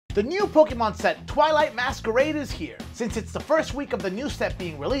The new Pokemon set Twilight Masquerade is here. Since it's the first week of the new set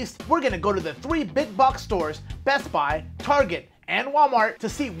being released, we're gonna go to the 3 big box stores, Best Buy, Target, and Walmart to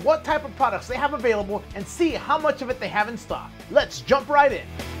see what type of products they have available and see how much of it they have in stock. Let's jump right in.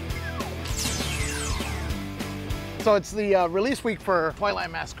 So it's the release week for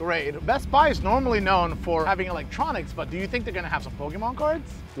Twilight Masquerade. Best Buy is normally known for having electronics, but do you think they're gonna have some Pokemon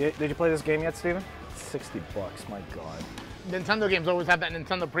cards? Did you play this game yet, Steven? $60, my God. Nintendo games always have that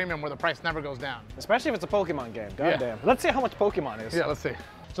Nintendo Premium where the price never goes down. Especially if it's a Pokemon game, goddamn. Let's see how much Pokemon is. Yeah, let's see.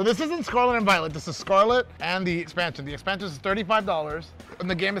 So this isn't Scarlet and Violet, this is Scarlet and the expansion. The expansion is $35 and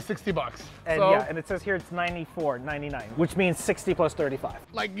the game is $60. And so, yeah, and it says here it's $94.99, which means 60 plus 35.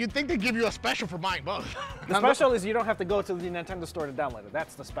 Like, you'd think they'd give you a special for buying both. The special is you don't have to go to the Nintendo store to download it.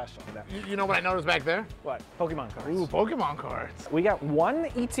 That's the special. You know what I noticed back there? What? Pokemon cards. Ooh, Pokemon cards. We got one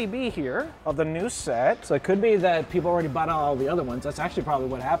ETB here of the new set, so it could be that people already bought out all the other ones. That's actually probably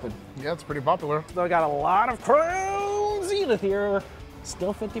what happened. Yeah, it's pretty popular. So I got a lot of Crown Zenith here.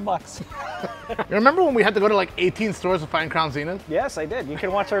 Still $50. You remember when we had to go to like 18 stores to find Crown Zenith? Yes, I did. You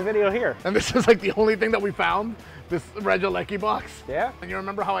can watch our video here. And this is like the only thing that we found, this Regieleki box. Yeah. And you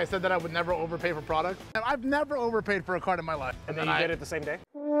remember how I said that I would never overpay for product? And I've never overpaid for a card in my life. And then you did it the same day?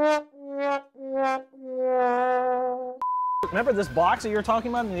 Remember this box that you were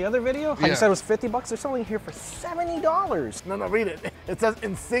talking about in the other video? How you said it was $50? They're selling here for $70. No, read it. It says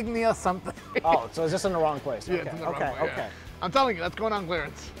insignia something. Oh, so it's just in the wrong place. Yeah, okay, it's in the wrong okay, place, okay. Yeah. I'm telling you, that's going on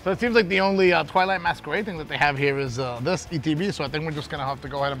clearance. So it seems like the only Twilight Masquerade thing that they have here is this ETB, so I think we're just gonna have to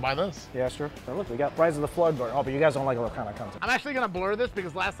go ahead and buy this. Yeah, sure. So look, we got Rise of the Flood Bird. Oh, but you guys don't like what kind of content. I'm actually gonna blur this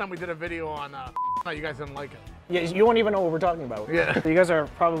because last time we did a video on you guys didn't like it. Yeah, you won't even know what we're talking about. Yeah. You guys are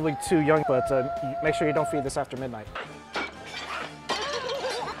probably too young, but make sure you don't feed this after midnight.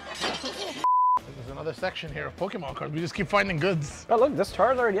 There's another section here of Pokemon cards. We just keep finding goods. Oh, look, this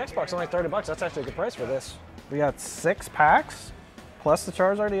Charizard EX box is only $30. That's actually a good price for this. We got 6 packs plus the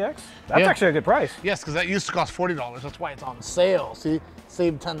Charizard EX. That's actually a good price. Yes, because that used to cost $40. That's why it's on sale. See,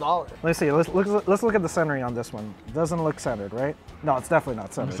 save $10. Let's see. Let's look at the centering on this one. Doesn't look centered, right? No, it's definitely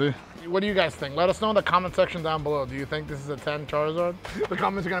not centered. Let's see. What do you guys think? Let us know in the comment section down below. Do you think this is a 10 Charizard? The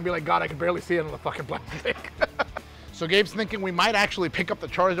comments are gonna be like, God, I can barely see it on the fucking plastic. So Gabe's thinking we might actually pick up the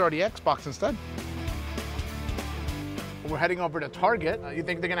Charizard EX box instead. We're heading over to Target. You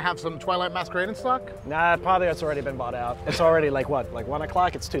think they're gonna have some Twilight Masquerade in stock? Nah, probably it's already been bought out. It's already like what? Like 1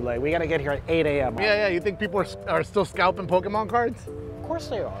 o'clock? It's too late. We gotta get here at 8 a.m. Yeah, you think people are still scalping Pokemon cards? Of course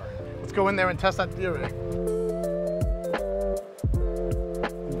they are. Let's go in there and test that theory.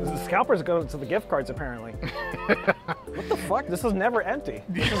 The scalpers go to the gift cards, apparently. What the fuck? This is never empty.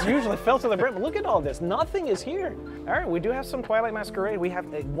 This is usually filled to the brim. Look at all this. Nothing is here. All right, we do have some Twilight Masquerade. We have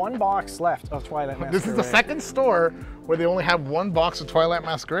 1 box left of Twilight Masquerade. This is the second store where they only have 1 box of Twilight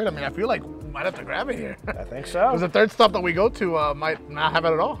Masquerade. I mean, I feel like we might have to grab it here. I think so. Because the third stop that we go to might not have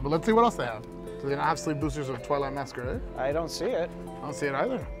it at all. But let's see what else they have. Do they not have sleeve boosters of Twilight Masquerade? I don't see it. I don't see it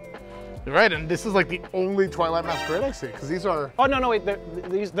either. You're right, and this is like the only Twilight Masquerade I see, because these are... Oh, no, wait,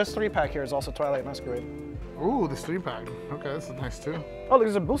 this 3-pack here is also Twilight Masquerade. Ooh, this 3-pack. Okay, this is nice too. Oh,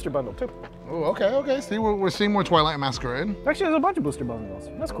 there's a booster bundle too. Oh, okay. See, we're seeing more Twilight Masquerade. Actually, there's a bunch of booster bundles.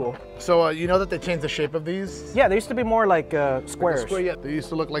 That's cool. So, you know that they changed the shape of these? Yeah, they used to be more like squares. Like yeah, they used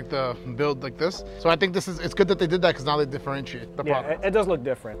to look like the build like this. So I think it's good that they did that because now they differentiate the product. Yeah, it does look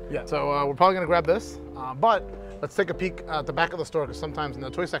different. Yeah. So we're probably gonna grab this, but let's take a peek at the back of the store because sometimes in the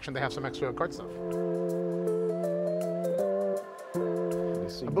toy section they have some extra card stuff.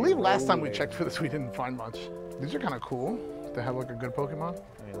 I believe last time we checked for this we didn't find much. These are kind of cool. They have like a good Pokemon.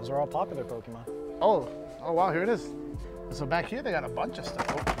 I mean, those are all popular Pokemon. Oh wow, here it is. So back here they got a bunch of stuff.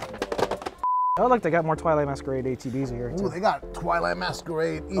 Oh look, they got more Twilight Masquerade ATBs here. Ooh, they got Twilight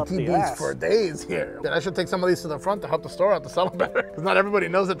Masquerade ETBs for days here. I should take some of these to the front to help the store out to sell them better. Because not everybody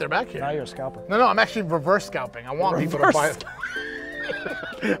knows that they're back here. Now you're a scalper. No, I'm actually reverse scalping. I want people to buy it.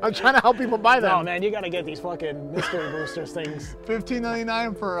 I'm trying to help people buy them. No, man, you gotta get these fucking mystery boosters things.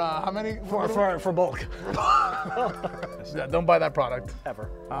 $15.99 for how many? For bulk. Yeah, don't buy that product. Ever.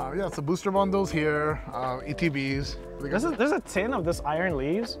 Yeah, so booster bundles here, ETBs. There's a tin of this Iron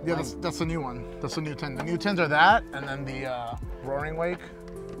Leaves. Yeah, that's the new one. That's the new tin. The new tins are that, and then the Roaring Wake,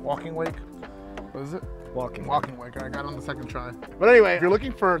 Walking Wake. What is it? Walking Wake. I got it on the second try. But anyway, if you're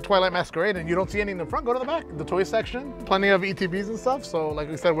looking for Twilight Masquerade and you don't see any in the front, go to the back, the toy section. Plenty of ETBs and stuff. So like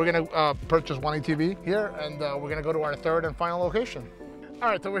we said, we're gonna purchase 1 ETB here, and we're gonna go to our third and final location. All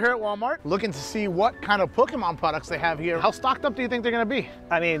right, so we're here at Walmart looking to see what kind of Pokemon products they have here. How stocked up do you think they're gonna be?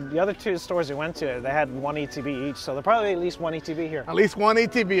 I mean, the other 2 stores we went to, they had 1 ETB each, so they're probably at least 1 ETB here. At least 1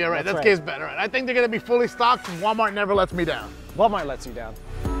 ETB, all right, that's Gabe's bet. All right, I think they're gonna be fully stocked. Walmart never lets me down. Walmart lets you down.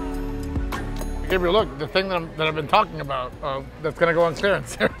 I gave you a look. The thing that I've been talking about, that's gonna go on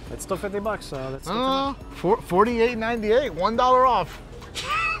clearance. It's still $50, so that's still $48.98, $1 off.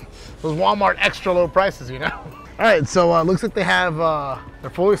 Those Walmart extra low prices, you know. All right, so looks like they have they're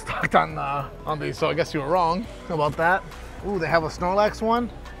fully stocked on these. So I guess you were wrong about that. Ooh, they have a Snorlax one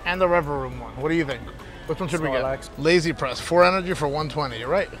and the Rever Room one. What do you think? Which one should Snorlax. we get? Lazy Press, 4 energy for 120. You're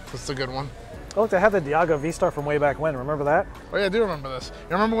right. This is a good one. Oh, look, they had the Dialga V-Star from way back when. Remember that? Oh yeah, I do remember this.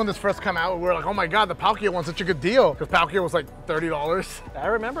 You remember when this first came out? We were like, oh my God, the Palkia one's such a good deal. Because Palkia was like $30. I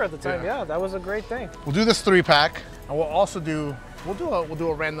remember at the time. Yeah, that was a great thing. We'll do this 3-pack, and we'll also do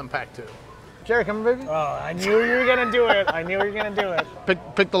a random pack too. Jerry, come here, baby. Oh, I knew you were gonna do it. I knew you were gonna do it.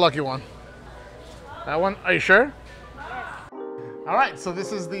 Pick the lucky one. That one. Are you sure? All right, so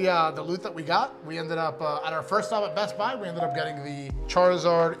this is the loot that we got. We ended up at our first stop at Best Buy. We ended up getting the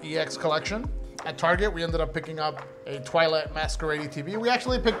Charizard EX collection. At Target, we ended up picking up a Twilight Masquerade TV. We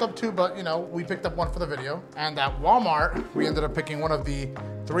actually picked up 2, but you know, we picked up 1 for the video. And at Walmart, we ended up picking one of the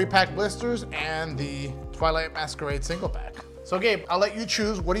 3-pack blisters and the Twilight Masquerade single pack. So Gabe, I'll let you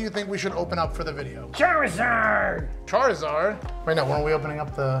choose. What do you think we should open up for the video? Charizard! Charizard? Wait, no, weren't we opening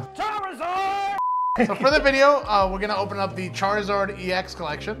up the... Charizard! So for the video, we're gonna open up the Charizard EX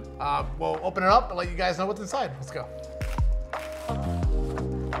collection. We'll open it up and let you guys know what's inside. Let's go.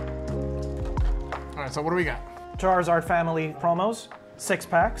 All right, so what do we got? Charizard family promos, 6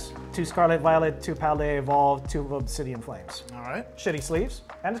 packs, 2 Scarlet Violet, 2 Paldea Evolved, 2 Obsidian Flames. All right. Shitty sleeves,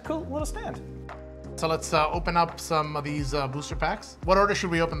 and a cool little stand. So let's open up some of these booster packs. What order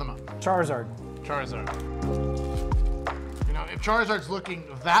should we open them up? Charizard. Charizard. You know, if Charizard's looking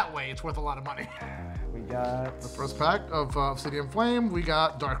that way, it's worth a lot of money. We got... The first pack of Obsidian Flame, we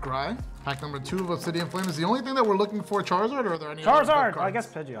got Darkrai. Pack number 2 of Obsidian Flame is the only thing that we're looking for Charizard, or are there any other Charizard! cards? I guess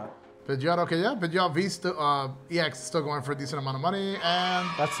Pidgeot. Pidgeot, okay, yeah. Pidgeot V EX is still going for a decent amount of money, and...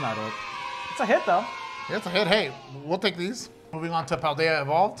 That's not it. It's a hit, though. Yeah, it's a hit. Hey, we'll take these. Moving on to Paldea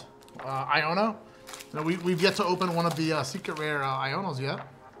Evolved, Iono. You know, we've yet to open one of the secret rare Ionos yet.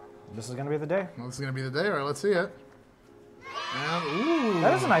 This is gonna be the day. Well, this is gonna be the day. All right, let's see it. And, ooh.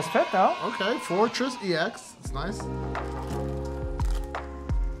 That is a nice pit, though. Okay, Fortress EX. It's nice.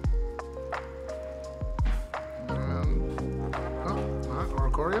 And, oh, all right,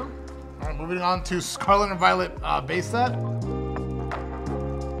 Oricorio. All right, moving on to Scarlet and Violet base set.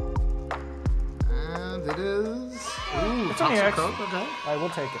 And it is... Ooh, It's an EX. Coat, okay. I will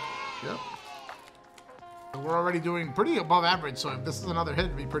take it. Yep. We're already doing pretty above average, so if this is another hit,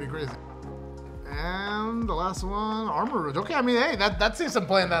 it'd be pretty crazy. And the last one, Armor Rouge. Okay, I mean, hey, that seems some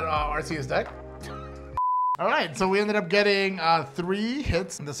play in that Arceus deck. All right, so we ended up getting 3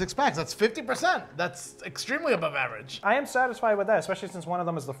 hits in the 6 packs. That's 50%. That's extremely above average. I am satisfied with that, especially since one of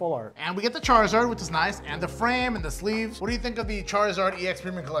them is the full art. And we get the Charizard, which is nice, and the frame and the sleeves. What do you think of the Charizard EX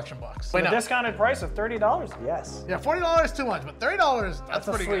Premium Collection box? With a discounted price of $30? Yes. Yeah, $40 is too much, but $30, that's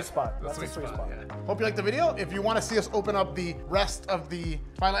pretty good. Sweet spot. That's a sweet spot. Yeah. Hope you liked the video. If you want to see us open up the rest of the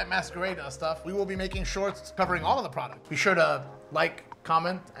Twilight Masquerade stuff, we will be making shorts covering all of the product. Be sure to like,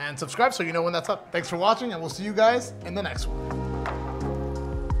 comment, and subscribe so you know when that's up. Thanks for watching, and we'll see you guys in the next one.